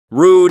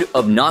rude,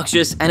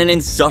 obnoxious, and an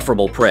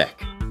insufferable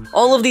prick.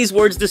 All of these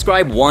words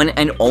describe one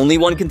and only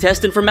one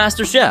contestant from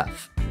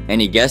MasterChef.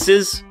 Any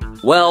guesses?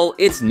 Well,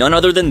 it's none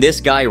other than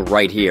this guy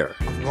right here.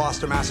 I'm from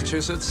Gloucester,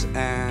 Massachusetts,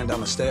 and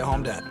I'm a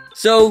stay-at-home dad.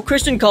 So,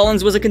 Christian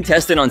Collins was a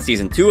contestant on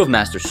Season 2 of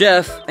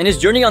MasterChef, and his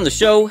journey on the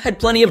show had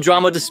plenty of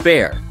drama to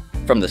spare.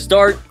 From the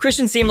start,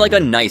 Christian seemed like a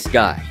nice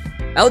guy.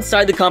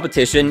 Outside the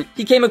competition,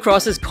 he came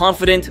across as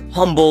confident,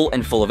 humble,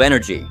 and full of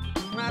energy.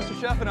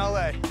 MasterChef in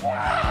LA.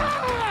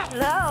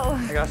 Hello.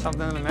 I got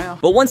something in the mail.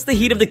 But once the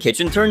heat of the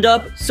kitchen turned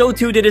up, so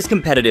too did his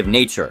competitive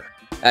nature.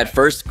 At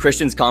first,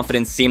 Christian's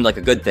confidence seemed like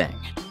a good thing.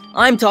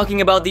 I'm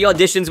talking about the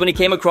auditions when he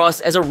came across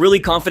as a really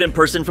confident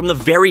person from the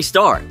very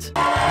start.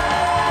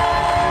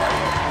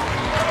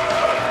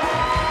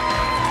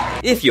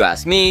 If you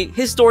ask me,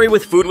 his story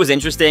with food was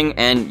interesting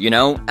and, you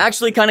know,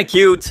 actually kinda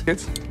cute.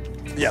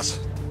 Yes.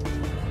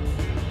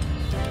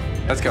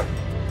 Let's go.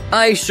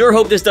 I sure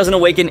hope this doesn't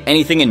awaken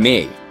anything in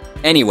me.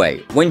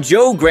 Anyway, when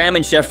Joe, Graham,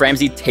 and Chef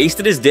Ramsay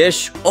tasted his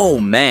dish,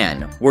 oh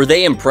man, were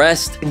they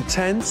impressed?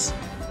 Intense,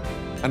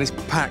 and it's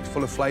packed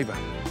full of flavor.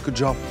 Good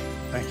job.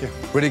 Thank you.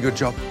 Really good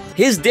job.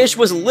 His dish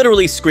was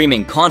literally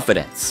screaming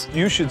confidence.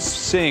 You should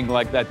sing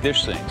like that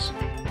dish sings.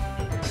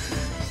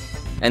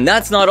 And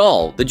that's not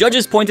all. The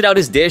judges pointed out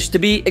his dish to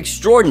be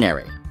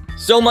extraordinary.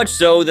 So much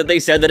so that they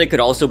said that it could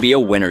also be a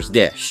winner's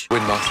dish.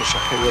 Win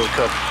MasterChef. It really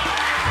could.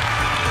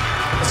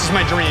 This is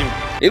my dream.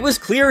 It was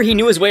clear he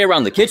knew his way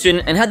around the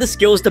kitchen and had the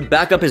skills to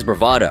back up his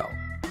bravado.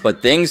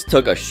 But things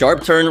took a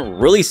sharp turn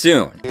really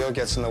soon. Leo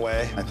gets in the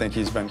way. I think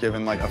he's been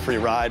given like a free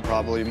ride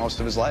probably most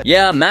of his life.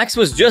 Yeah, Max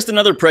was just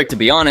another prick to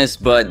be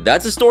honest, but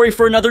that's a story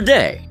for another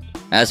day.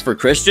 As for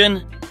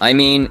Christian, I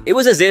mean, it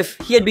was as if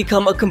he had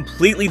become a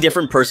completely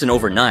different person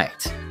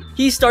overnight.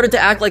 He started to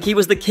act like he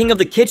was the king of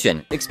the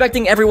kitchen,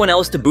 expecting everyone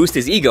else to boost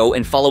his ego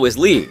and follow his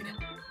lead.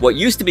 What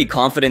used to be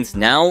confidence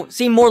now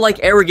seemed more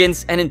like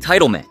arrogance and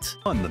entitlement.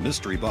 On the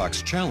Mystery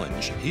Box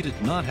Challenge, he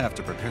did not have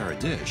to prepare a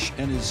dish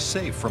and is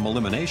safe from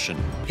elimination.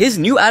 His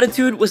new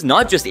attitude was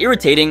not just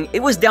irritating, it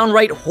was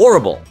downright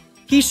horrible.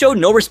 He showed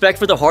no respect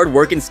for the hard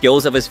work and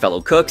skills of his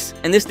fellow cooks,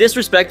 and this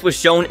disrespect was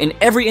shown in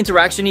every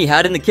interaction he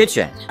had in the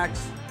kitchen.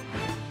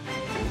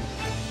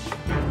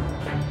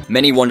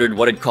 Many wondered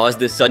what had caused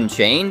this sudden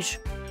change.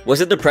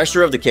 Was it the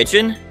pressure of the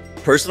kitchen?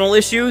 Personal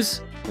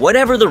issues?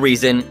 Whatever the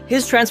reason,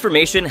 his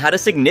transformation had a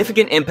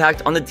significant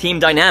impact on the team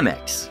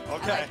dynamics.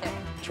 Okay.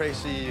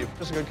 Tracy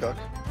is a good cook.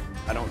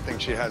 I don't think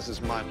she has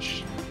as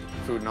much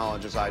food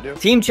knowledge as I do.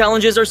 Team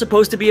challenges are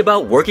supposed to be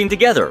about working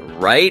together,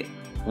 right?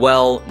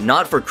 Well,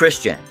 not for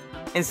Christian.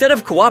 Instead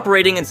of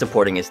cooperating and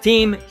supporting his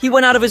team, he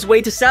went out of his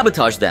way to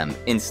sabotage them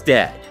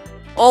instead.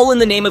 All in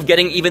the name of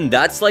getting even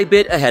that slight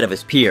bit ahead of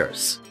his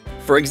peers.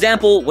 For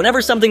example,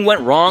 whenever something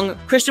went wrong,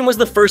 Christian was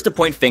the first to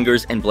point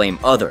fingers and blame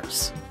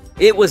others.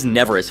 It was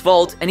never his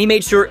fault, and he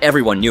made sure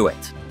everyone knew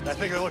it. I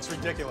think it looks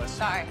ridiculous.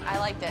 Sorry, I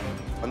liked it.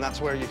 And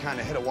that's where you kind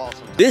of hit a wall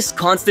sometimes. This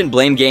constant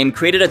blame game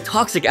created a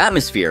toxic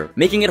atmosphere,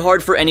 making it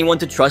hard for anyone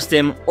to trust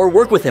him or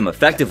work with him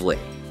effectively.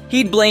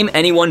 He'd blame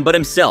anyone but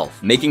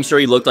himself, making sure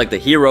he looked like the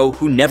hero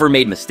who never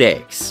made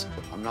mistakes.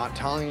 I'm not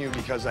telling you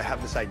because I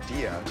have this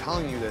idea. I'm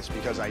telling you this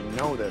because I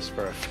know this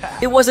for a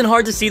fact. It wasn't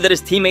hard to see that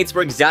his teammates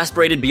were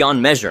exasperated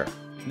beyond measure.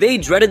 They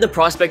dreaded the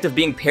prospect of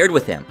being paired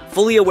with him,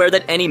 fully aware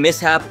that any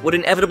mishap would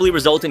inevitably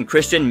result in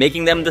Christian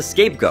making them the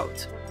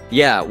scapegoat.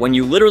 Yeah, when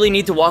you literally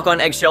need to walk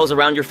on eggshells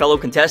around your fellow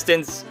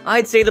contestants,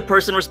 I'd say the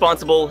person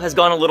responsible has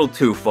gone a little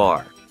too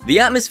far. The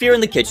atmosphere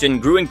in the kitchen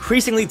grew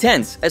increasingly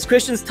tense as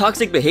Christian's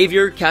toxic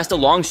behavior cast a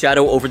long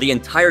shadow over the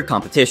entire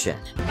competition.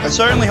 I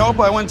certainly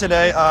hope I win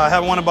today. I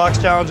haven't won a box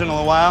challenge in a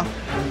little while,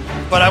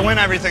 but I win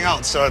everything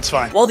else, so it's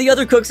fine. While the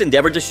other cooks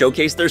endeavored to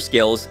showcase their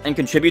skills and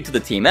contribute to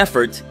the team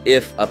effort,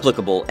 if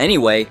applicable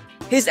anyway,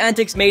 his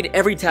antics made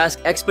every task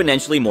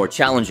exponentially more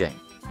challenging.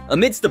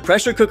 Amidst the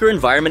pressure cooker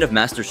environment of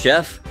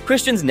MasterChef,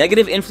 Christian's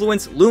negative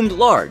influence loomed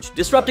large,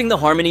 disrupting the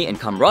harmony and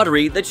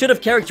camaraderie that should have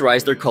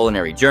characterized their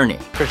culinary journey.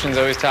 Christian's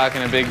always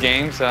talking a big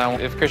game, so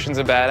if Christian's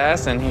a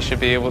badass, then he should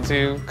be able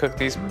to cook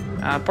these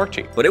pork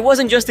cheeks. But it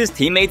wasn't just his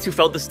teammates who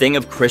felt the sting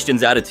of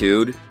Christian's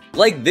attitude.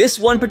 Like this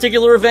one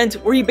particular event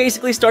where he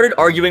basically started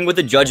arguing with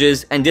the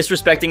judges and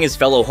disrespecting his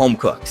fellow home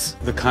cooks.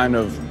 The kind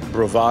of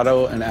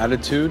bravado and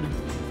attitude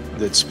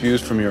that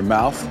spews from your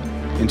mouth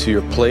into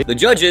your plate. The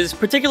judges,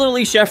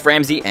 particularly Chef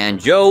Ramsay and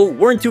Joe,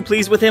 weren't too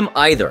pleased with him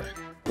either.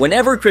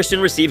 Whenever Christian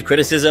received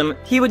criticism,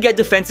 he would get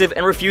defensive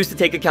and refuse to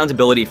take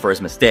accountability for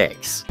his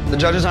mistakes. The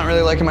judges aren't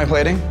really liking my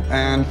plating,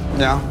 and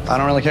yeah, I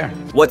don't really care.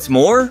 What's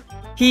more,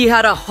 he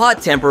had a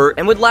hot temper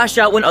and would lash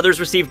out when others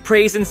received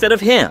praise instead of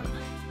him.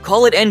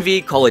 Call it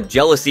envy, call it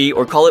jealousy,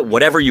 or call it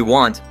whatever you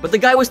want, but the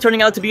guy was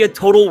turning out to be a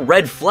total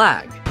red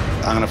flag.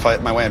 I'm gonna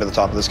fight my way to the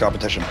top of this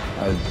competition.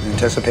 I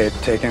anticipate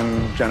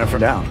taking Jennifer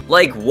down.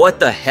 Like, what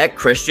the heck,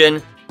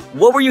 Christian?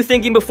 What were you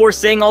thinking before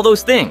saying all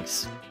those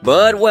things?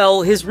 But,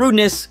 well, his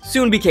rudeness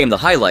soon became the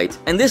highlight,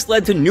 and this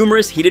led to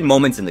numerous heated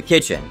moments in the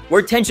kitchen,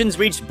 where tensions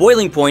reached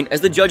boiling point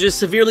as the judges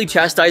severely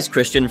chastised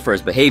Christian for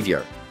his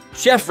behavior.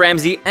 Chef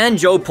Ramsay and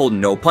Joe pulled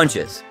no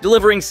punches,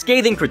 delivering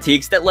scathing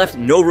critiques that left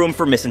no room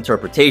for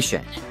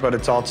misinterpretation. But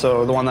it's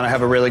also the one that I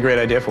have a really great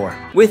idea for.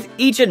 With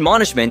each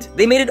admonishment,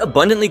 they made it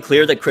abundantly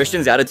clear that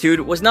Christian's attitude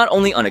was not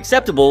only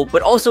unacceptable,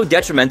 but also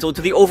detrimental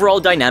to the overall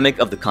dynamic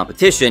of the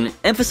competition,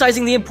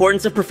 emphasizing the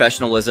importance of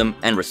professionalism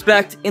and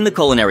respect in the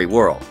culinary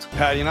world.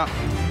 Pat, you know,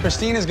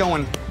 Christine is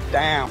going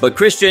down. But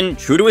Christian,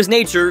 true to his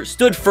nature,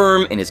 stood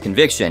firm in his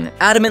conviction,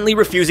 adamantly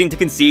refusing to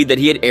concede that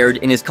he had erred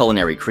in his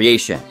culinary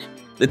creation.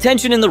 The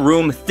tension in the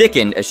room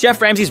thickened as Chef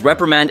Ramsay's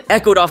reprimand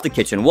echoed off the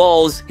kitchen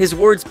walls, his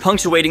words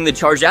punctuating the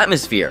charged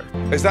atmosphere.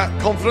 Is that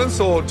confidence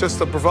or just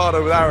a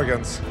bravado with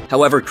arrogance?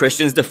 However,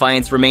 Christian's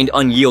defiance remained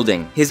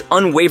unyielding, his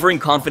unwavering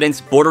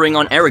confidence bordering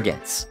on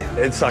arrogance.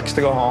 It sucks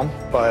to go home,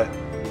 but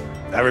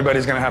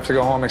everybody's gonna have to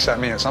go home except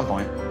me at some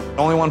point.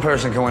 Only one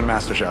person can win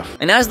MasterChef.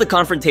 And as the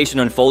confrontation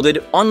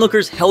unfolded,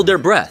 onlookers held their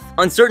breath,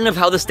 uncertain of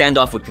how the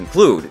standoff would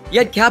conclude,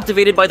 yet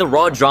captivated by the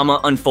raw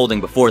drama unfolding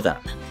before them.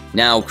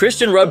 Now,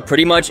 Christian rubbed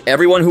pretty much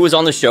everyone who was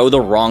on the show the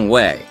wrong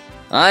way.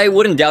 I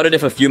wouldn't doubt it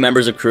if a few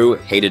members of crew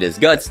hated his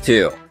guts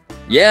too.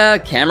 Yeah,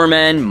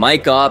 cameramen,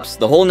 mic ops,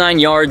 the whole 9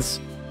 yards.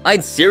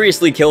 I'd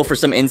seriously kill for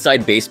some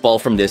inside baseball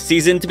from this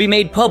season to be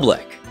made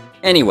public.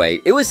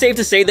 Anyway, it was safe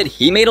to say that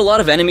he made a lot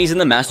of enemies in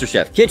the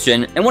MasterChef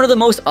kitchen, and one of the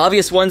most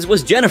obvious ones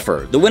was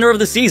Jennifer, the winner of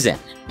the season.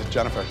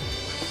 Jennifer,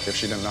 if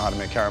she didn't know how to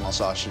make caramel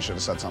sauce, she should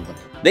have said something.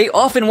 They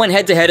often went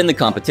head-to-head in the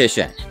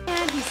competition.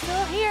 And he's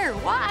still here.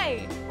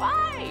 Why?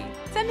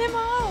 Send him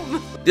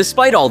home.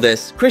 Despite all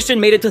this, Christian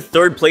made it to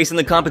 3rd place in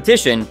the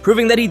competition,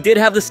 proving that he did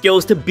have the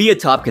skills to be a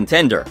top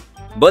contender.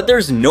 But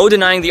there's no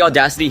denying the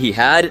audacity he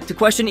had to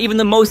question even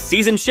the most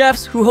seasoned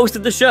chefs who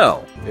hosted the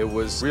show. It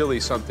was really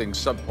something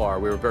subpar.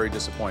 We were very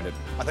disappointed.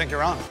 I think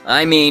you're on.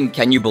 I mean,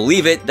 can you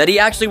believe it that he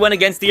actually went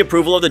against the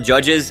approval of the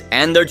judges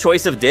and their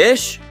choice of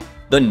dish?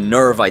 The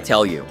nerve, I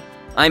tell you.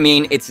 I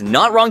mean, it's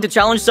not wrong to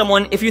challenge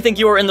someone if you think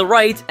you are in the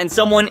right and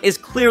someone is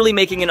clearly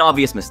making an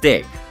obvious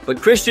mistake.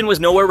 But Christian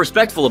was nowhere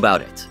respectful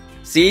about it.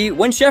 See,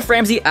 when Chef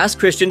Ramsay asked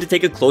Christian to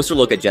take a closer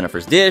look at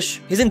Jennifer's dish,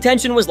 his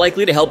intention was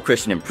likely to help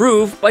Christian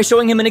improve by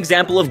showing him an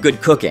example of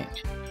good cooking.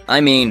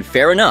 I mean,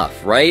 fair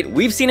enough, right?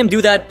 We've seen him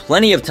do that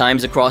plenty of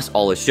times across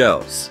all his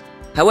shows.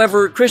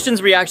 However,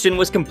 Christian's reaction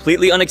was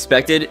completely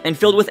unexpected and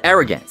filled with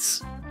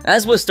arrogance.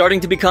 As was starting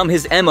to become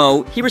his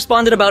MO, he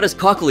responded about as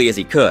cockily as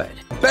he could.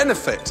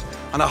 Benefit,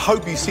 and I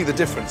hope you see the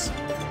difference.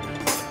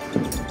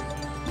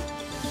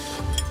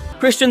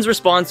 Christian's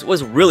response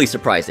was really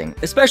surprising,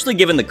 especially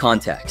given the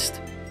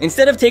context.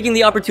 Instead of taking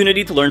the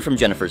opportunity to learn from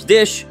Jennifer's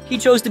dish, he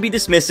chose to be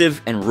dismissive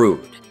and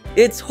rude.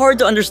 It's hard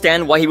to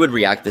understand why he would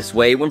react this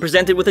way when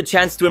presented with a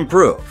chance to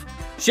improve.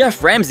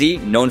 Chef Ramsay,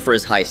 known for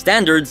his high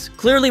standards,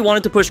 clearly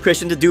wanted to push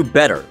Christian to do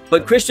better,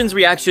 but Christian's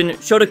reaction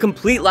showed a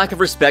complete lack of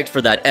respect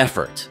for that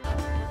effort.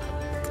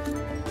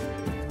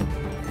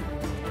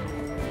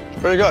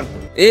 Pretty good.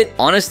 It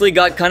honestly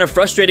got kind of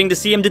frustrating to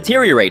see him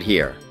deteriorate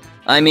here.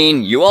 I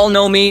mean, you all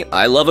know me,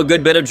 I love a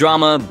good bit of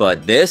drama,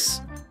 but this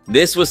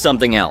was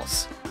something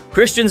else.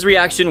 Christian's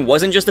reaction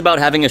wasn't just about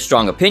having a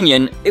strong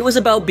opinion, it was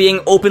about being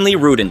openly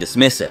rude and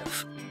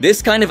dismissive.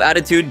 This kind of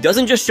attitude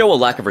doesn't just show a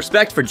lack of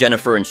respect for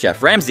Jennifer and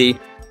Chef Ramsay,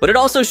 but it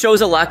also shows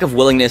a lack of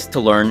willingness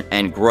to learn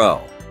and grow.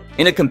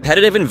 In a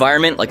competitive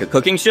environment like a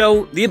cooking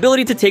show, the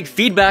ability to take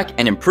feedback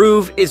and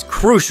improve is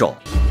crucial.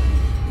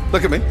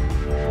 Look at me.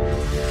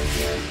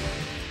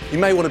 You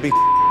may want to be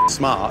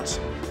smart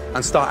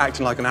and start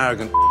acting like an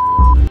arrogant.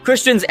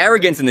 Christian's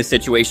arrogance in this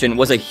situation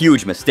was a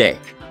huge mistake.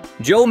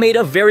 Joe made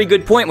a very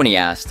good point when he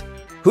asked,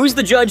 "Who's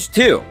the judge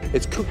too?"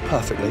 It's cooked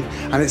perfectly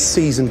and it's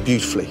seasoned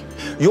beautifully.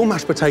 Your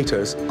mashed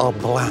potatoes are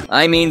bland.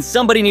 I mean,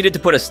 somebody needed to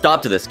put a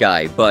stop to this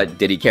guy, but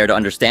did he care to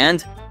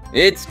understand?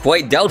 It's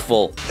quite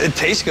doubtful. It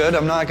tastes good.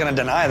 I'm not gonna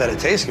deny that it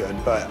tastes good,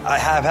 but I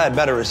have had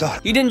better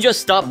results. He didn't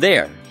just stop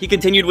there. He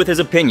continued with his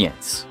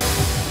opinions.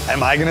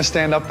 Am I gonna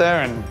stand up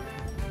there and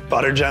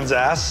butter Jen's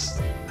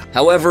ass?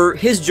 However,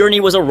 his journey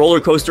was a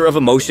roller coaster of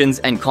emotions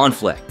and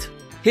conflict.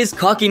 His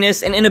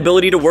cockiness and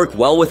inability to work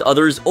well with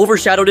others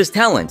overshadowed his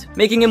talent,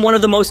 making him one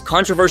of the most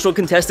controversial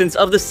contestants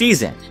of the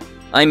season.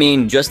 I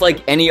mean, just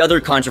like any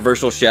other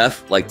controversial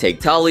chef, like take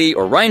Tali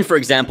or Ryan for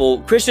example,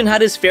 Christian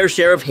had his fair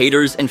share of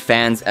haters and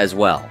fans as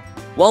well.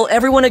 While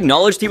everyone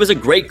acknowledged he was a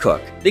great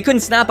cook, they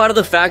couldn't snap out of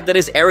the fact that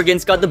his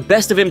arrogance got the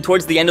best of him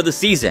towards the end of the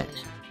season.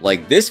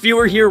 Like this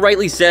viewer here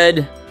rightly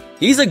said,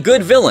 "He's a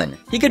good villain.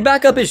 He could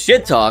back up his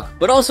shit talk,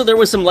 but also there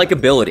was some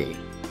likability.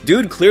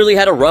 Dude clearly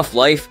had a rough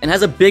life and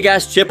has a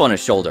big-ass chip on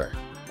his shoulder.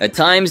 At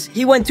times,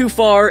 he went too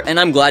far, and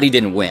I'm glad he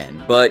didn't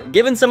win, but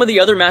given some of the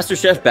other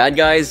MasterChef bad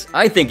guys,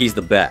 I think he's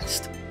the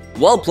best."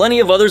 While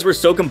plenty of others were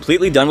so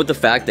completely done with the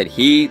fact that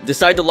he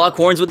decided to lock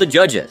horns with the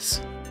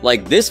judges.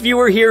 Like this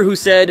viewer here who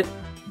said,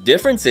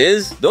 "Difference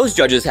is, those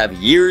judges have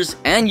years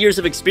and years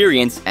of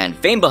experience and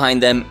fame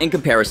behind them in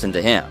comparison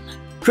to him."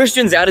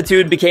 Christian's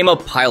attitude became a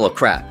pile of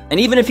crap, and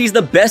even if he's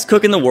the best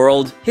cook in the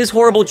world, his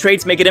horrible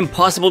traits make it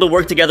impossible to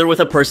work together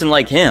with a person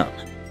like him.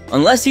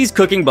 Unless he's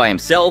cooking by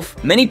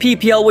himself, many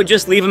PPL would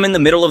just leave him in the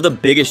middle of the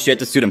biggest shit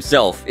to suit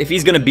himself if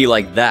he's gonna be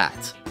like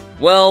that.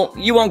 Well,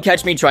 you won't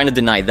catch me trying to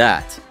deny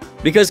that.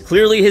 because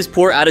clearly his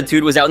poor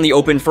attitude was out in the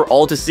open for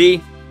all to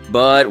see.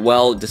 But,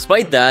 well,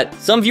 despite that,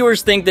 some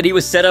viewers think that he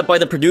was set up by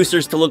the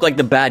producers to look like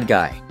the bad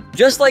guy.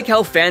 Just like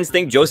how fans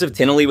think Joseph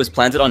Tinley was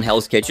planted on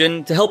Hell's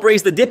Kitchen to help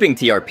raise the dipping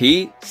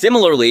TRP,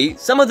 similarly,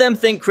 some of them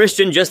think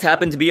Christian just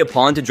happened to be a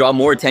pawn to draw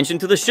more attention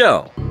to the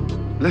show.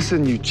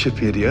 Listen, you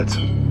chippy idiot.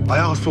 I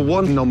asked for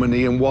one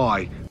nominee and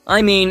why?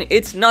 I mean,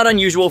 it's not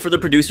unusual for the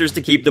producers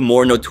to keep the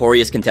more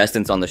notorious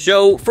contestants on the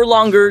show for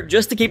longer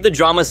just to keep the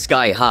drama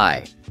sky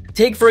high.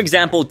 Take for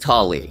example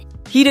Tali.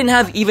 He didn't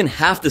have even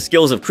half the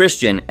skills of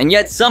Christian, and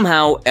yet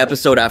somehow,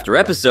 episode after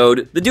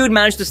episode, the dude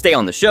managed to stay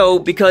on the show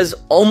because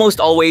almost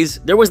always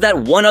there was that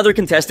one other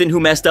contestant who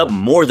messed up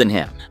more than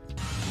him.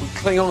 We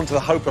cling on to the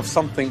hope of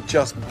something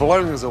just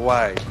blowing us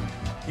away.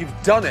 You've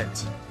done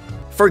it.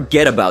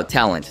 Forget about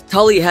talent.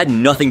 Tali had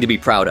nothing to be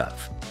proud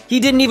of. He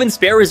didn't even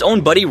spare his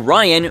own buddy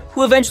Ryan,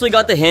 who eventually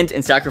got the hint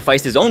and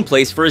sacrificed his own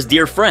place for his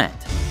dear friend.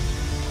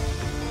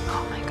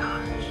 Oh my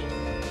gosh.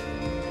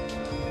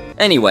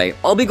 Anyway,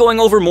 I'll be going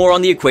over more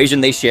on the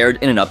equation they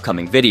shared in an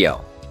upcoming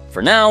video.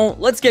 For now,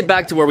 let's get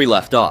back to where we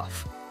left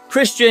off.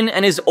 Christian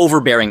and his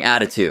overbearing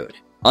attitude.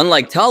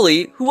 Unlike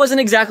Tali, who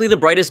wasn't exactly the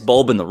brightest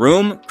bulb in the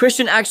room,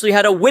 Christian actually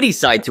had a witty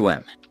side to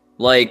him.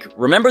 Like,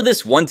 remember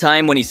this one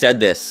time when he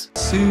said this?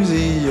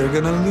 Susie, you're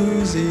gonna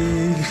lose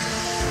it.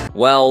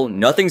 Well,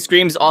 nothing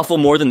screams awful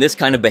more than this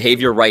kind of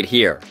behavior right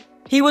here.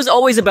 He was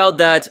always about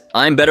that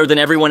I'm better than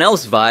everyone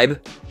else vibe.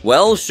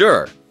 Well,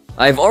 sure.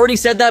 I've already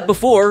said that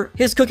before,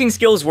 his cooking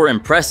skills were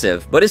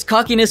impressive, but his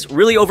cockiness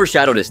really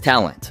overshadowed his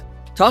talent.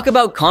 Talk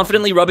about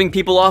confidently rubbing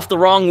people off the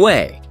wrong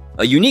way.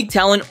 A unique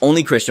talent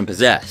only Christian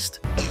possessed.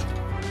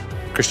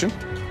 Christian?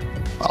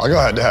 I'll go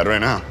head to head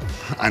right now.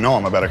 I know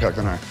I'm a better cook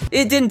than her.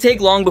 It didn't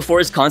take long before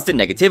his constant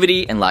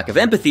negativity and lack of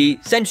empathy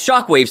sent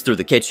shockwaves through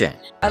the kitchen.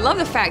 I love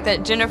the fact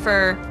that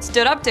Jennifer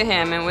stood up to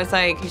him and was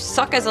like, you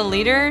suck as a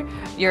leader,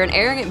 you're an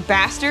arrogant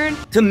bastard.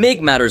 To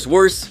make matters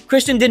worse,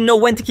 Christian didn't know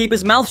when to keep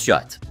his mouth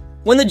shut.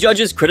 When the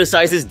judges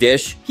criticized his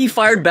dish, he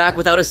fired back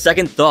without a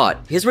second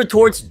thought, his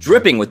retorts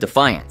dripping with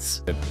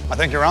defiance. I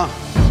think you're wrong.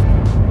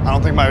 I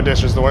don't think my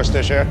dish is the worst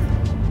dish here.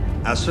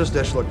 Esther's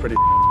dish looked pretty.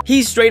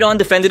 He straight on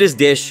defended his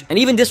dish and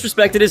even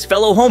disrespected his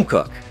fellow home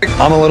cook.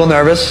 I'm a little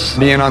nervous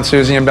being on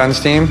Susie and Ben's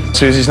team.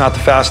 Susie's not the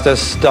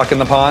fastest duck in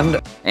the pond.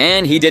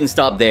 And he didn't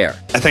stop there.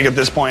 I think at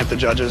this point the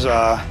judges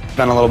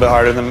been a little bit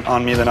harder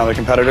on me than other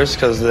competitors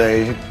because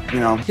they,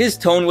 His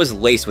tone was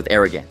laced with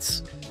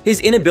arrogance. His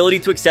inability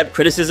to accept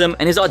criticism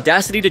and his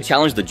audacity to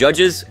challenge the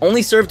judges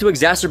only served to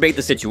exacerbate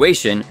the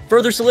situation,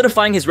 further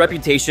solidifying his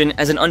reputation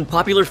as an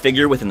unpopular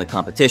figure within the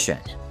competition.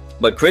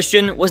 But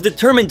Christian was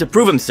determined to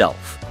prove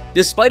himself.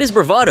 Despite his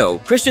bravado,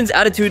 Christian's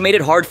attitude made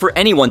it hard for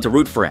anyone to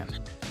root for him.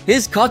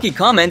 His cocky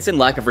comments and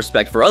lack of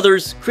respect for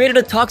others created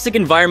a toxic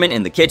environment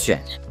in the kitchen.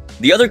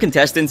 The other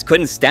contestants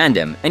couldn't stand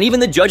him, and even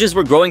the judges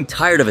were growing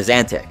tired of his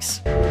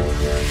antics.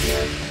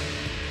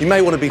 You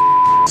may want to be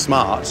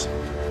smart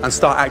and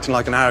start acting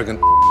like an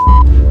arrogant.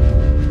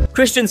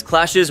 Christian's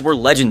clashes were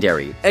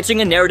legendary,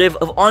 etching a narrative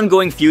of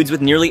ongoing feuds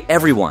with nearly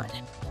everyone.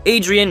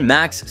 Adrian,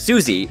 Max,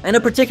 Susie, and a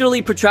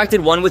particularly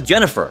protracted one with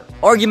Jennifer.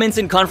 Arguments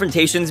and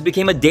confrontations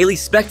became a daily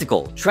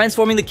spectacle,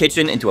 transforming the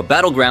kitchen into a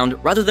battleground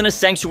rather than a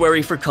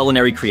sanctuary for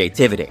culinary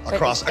creativity.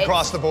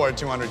 Across the board,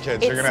 200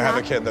 kids. You're gonna have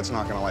a kid that's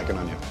not gonna like an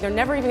onion. They're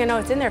never even gonna know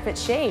it's in there if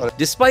it's shaved.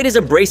 Despite his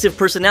abrasive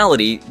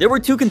personality, there were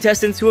two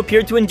contestants who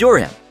appeared to endure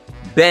him,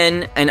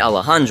 Ben and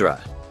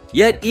Alejandra.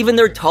 Yet, even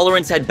their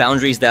tolerance had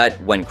boundaries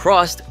that, when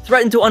crossed,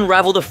 threatened to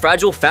unravel the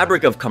fragile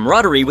fabric of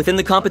camaraderie within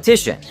the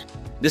competition.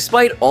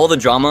 Despite all the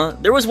drama,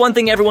 there was one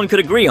thing everyone could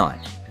agree on.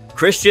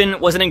 Christian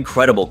was an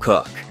incredible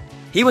cook.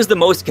 He was the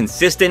most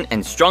consistent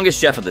and strongest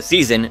chef of the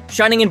season,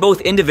 shining in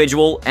both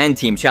individual and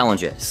team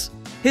challenges.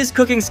 His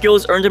cooking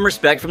skills earned him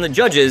respect from the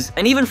judges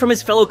and even from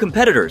his fellow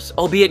competitors,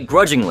 albeit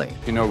grudgingly.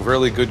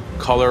 Really good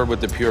color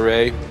with the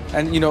puree,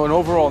 and an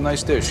overall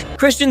nice dish.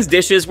 Christian's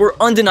dishes were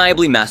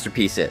undeniably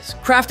masterpieces,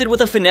 crafted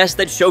with a finesse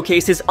that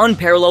showcased his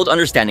unparalleled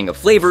understanding of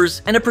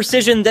flavors and a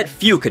precision that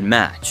few could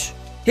match.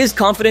 His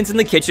confidence in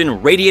the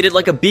kitchen radiated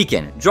like a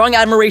beacon, drawing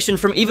admiration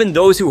from even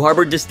those who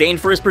harbored disdain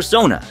for his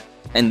persona.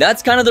 And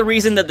that's kind of the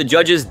reason that the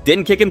judges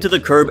didn't kick him to the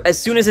curb as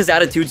soon as his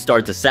attitude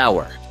started to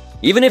sour.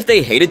 Even if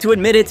they hated to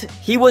admit it,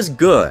 he was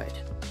good.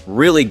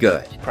 Really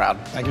good.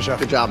 Proud. Thank you, Chef.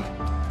 Good job.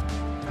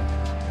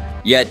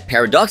 Yet,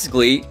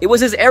 paradoxically, it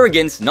was his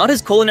arrogance, not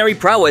his culinary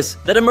prowess,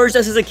 that emerged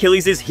as his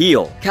Achilles'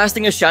 heel,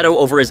 casting a shadow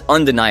over his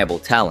undeniable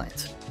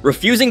talent.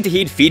 Refusing to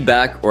heed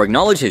feedback or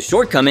acknowledge his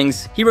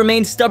shortcomings, he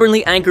remained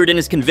stubbornly anchored in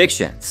his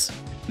convictions.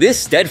 This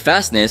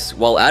steadfastness,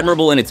 while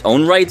admirable in its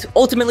own right,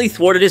 ultimately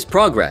thwarted his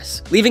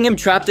progress, leaving him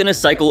trapped in a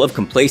cycle of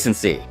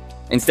complacency.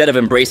 Instead of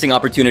embracing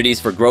opportunities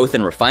for growth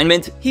and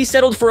refinement, he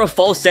settled for a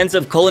false sense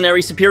of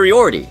culinary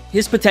superiority,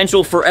 his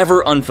potential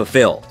forever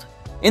unfulfilled.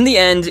 In the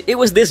end, it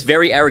was this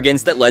very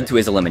arrogance that led to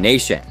his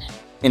elimination.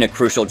 In a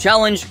crucial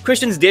challenge,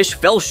 Christian's dish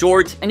fell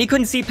short and he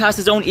couldn't see past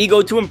his own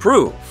ego to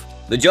improve.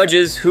 The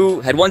judges, who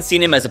had once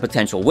seen him as a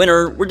potential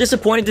winner, were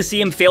disappointed to see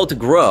him fail to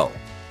grow.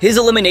 His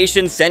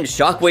elimination sent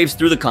shockwaves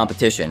through the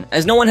competition,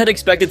 as no one had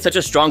expected such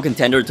a strong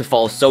contender to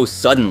fall so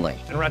suddenly.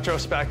 In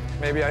retrospect,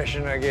 maybe I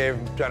shouldn't have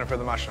gave Jennifer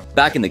the mushroom.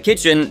 Back in the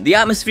kitchen, the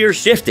atmosphere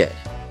shifted.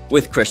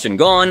 With Christian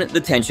gone, the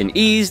tension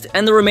eased,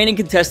 and the remaining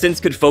contestants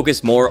could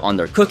focus more on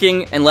their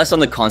cooking and less on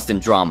the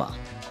constant drama.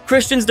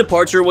 Christian's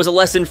departure was a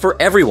lesson for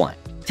everyone.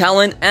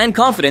 Talent and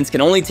confidence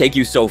can only take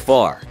you so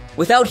far.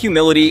 Without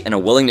humility and a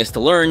willingness to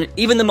learn,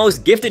 even the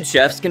most gifted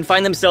chefs can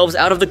find themselves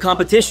out of the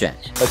competition.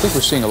 I think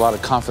we're seeing a lot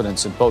of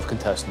confidence in both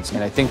contestants,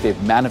 and I think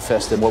they've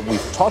manifested what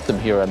we've taught them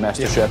here at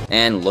MasterChef.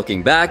 And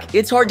looking back,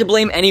 it's hard to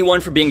blame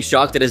anyone for being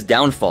shocked at his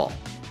downfall.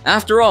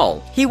 After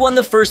all, he won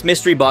the first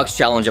Mystery Box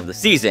Challenge of the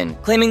season,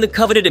 claiming the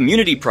coveted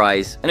immunity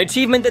prize, an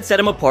achievement that set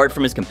him apart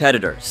from his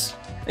competitors.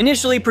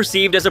 Initially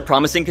perceived as a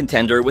promising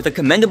contender with a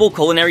commendable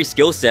culinary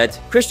skill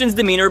set, Christian's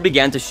demeanor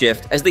began to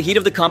shift as the heat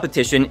of the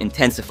competition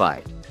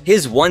intensified.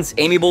 His once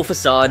amiable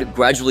facade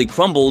gradually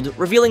crumbled,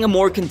 revealing a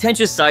more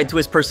contentious side to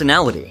his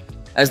personality.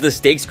 As the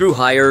stakes grew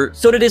higher,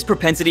 so did his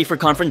propensity for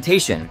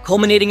confrontation,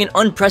 culminating in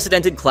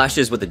unprecedented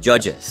clashes with the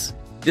judges.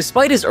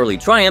 Despite his early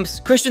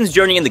triumphs, Christian's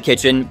journey in the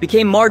kitchen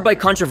became marred by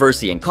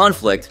controversy and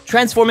conflict,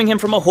 transforming him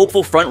from a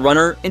hopeful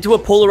frontrunner into a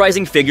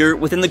polarizing figure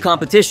within the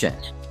competition.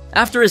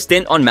 After a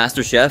stint on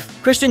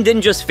MasterChef, Christian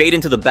didn't just fade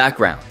into the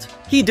background.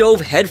 He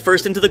dove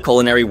headfirst into the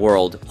culinary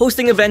world,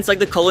 hosting events like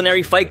the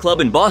Culinary Fight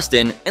Club in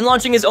Boston and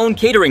launching his own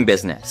catering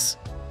business.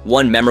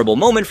 One memorable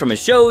moment from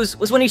his shows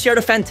was when he shared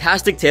a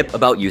fantastic tip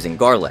about using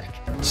garlic.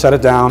 Set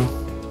it down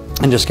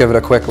and just give it a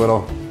quick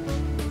little.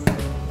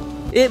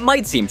 It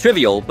might seem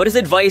trivial, but his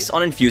advice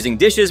on infusing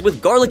dishes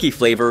with garlicky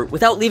flavor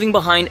without leaving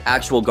behind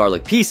actual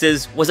garlic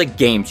pieces was a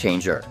game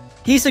changer.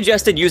 He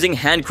suggested using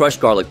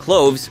hand-crushed garlic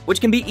cloves, which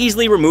can be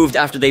easily removed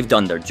after they've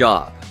done their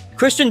job.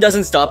 Christian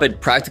doesn't stop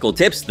at practical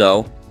tips,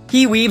 though.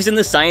 He weaves in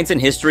the science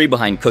and history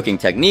behind cooking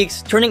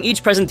techniques, turning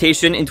each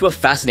presentation into a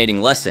fascinating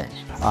lesson.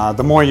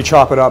 The more you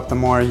chop it up, the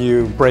more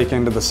you break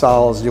into the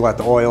cells, you let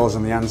the oils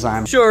and the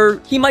enzymes. Sure,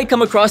 he might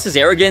come across as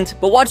arrogant,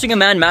 but watching a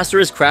man master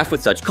his craft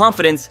with such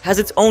confidence has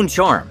its own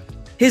charm.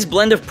 His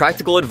blend of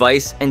practical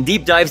advice and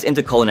deep dives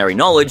into culinary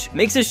knowledge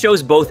makes his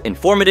shows both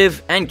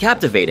informative and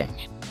captivating.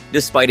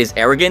 Despite his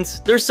arrogance,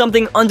 there's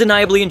something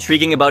undeniably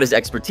intriguing about his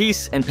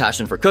expertise and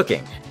passion for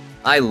cooking.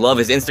 I love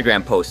his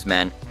Instagram posts,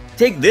 man.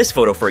 Take this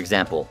photo for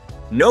example.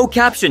 No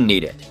caption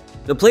needed.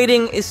 The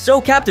plating is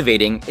so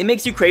captivating, it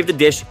makes you crave the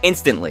dish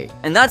instantly,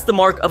 and that's the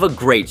mark of a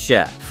great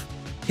chef.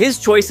 His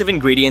choice of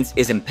ingredients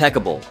is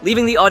impeccable,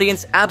 leaving the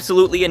audience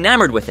absolutely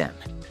enamored with him.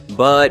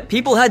 But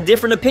people had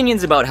different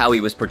opinions about how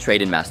he was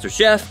portrayed in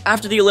MasterChef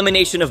after the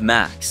elimination of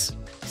Max.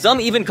 Some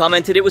even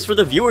commented it was for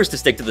the viewers to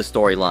stick to the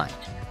storyline.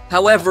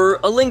 However,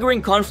 a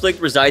lingering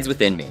conflict resides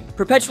within me,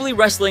 perpetually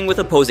wrestling with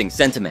opposing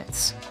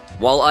sentiments.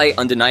 While I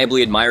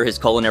undeniably admire his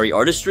culinary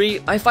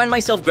artistry, I find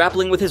myself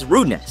grappling with his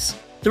rudeness.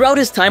 Throughout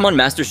his time on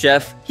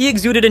MasterChef, he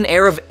exuded an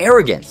air of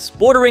arrogance,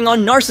 bordering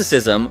on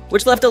narcissism,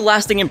 which left a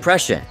lasting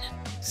impression.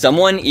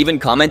 Someone even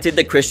commented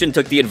that Christian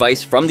took the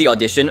advice from the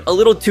audition a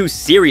little too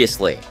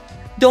seriously.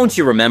 Don't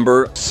you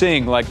remember?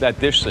 Sing like that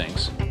dish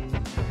sings.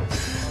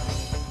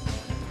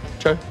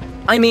 Okay.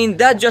 I mean,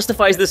 that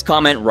justifies this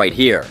comment right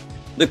here.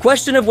 The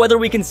question of whether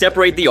we can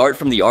separate the art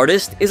from the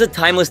artist is a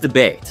timeless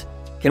debate.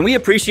 Can we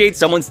appreciate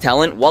someone's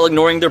talent while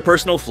ignoring their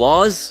personal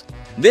flaws?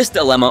 This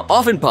dilemma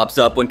often pops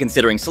up when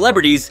considering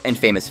celebrities and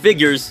famous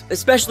figures,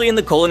 especially in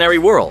the culinary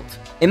world.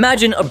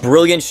 Imagine a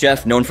brilliant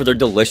chef known for their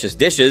delicious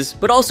dishes,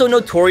 but also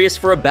notorious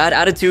for a bad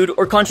attitude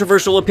or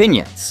controversial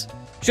opinions.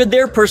 Should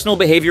their personal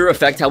behavior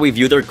affect how we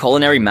view their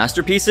culinary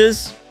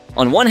masterpieces?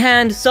 On one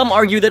hand, some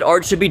argue that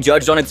art should be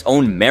judged on its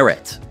own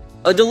merit.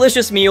 A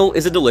delicious meal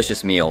is a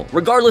delicious meal,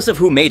 regardless of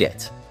who made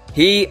it.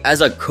 He,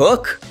 as a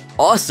cook?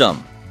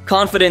 Awesome.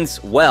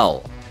 Confidence,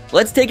 well.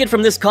 Let's take it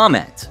from this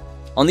comment.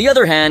 On the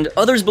other hand,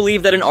 others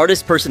believe that an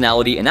artist's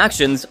personality and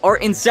actions are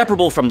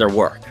inseparable from their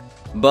work.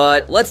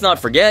 But let's not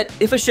forget,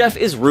 if a chef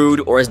is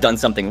rude or has done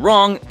something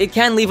wrong, it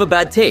can leave a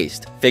bad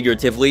taste,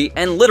 figuratively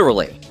and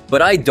literally.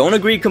 But I don't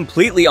agree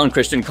completely on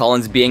Christian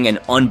Collins being an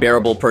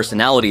unbearable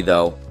personality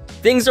though.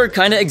 Things are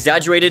kinda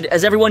exaggerated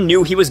as everyone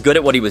knew he was good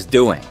at what he was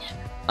doing.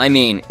 I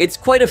mean, it's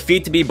quite a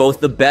feat to be both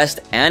the best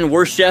and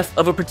worst chef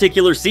of a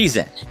particular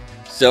season.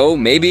 So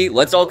maybe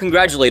let's all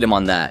congratulate him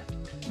on that.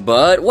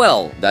 But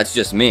well, that's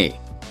just me.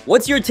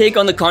 What's your take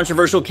on the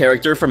controversial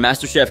character from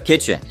MasterChef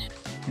Kitchen?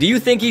 Do you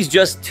think he's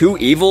just too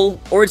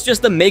evil, or it's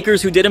just the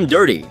makers who did him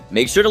dirty?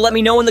 Make sure to let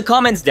me know in the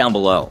comments down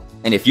below.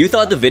 And if you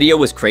thought the video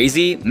was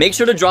crazy, make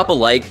sure to drop a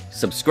like,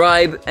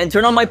 subscribe, and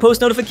turn on my post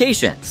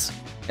notifications.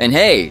 And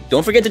hey,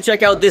 don't forget to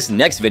check out this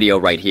next video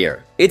right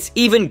here. It's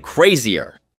even crazier.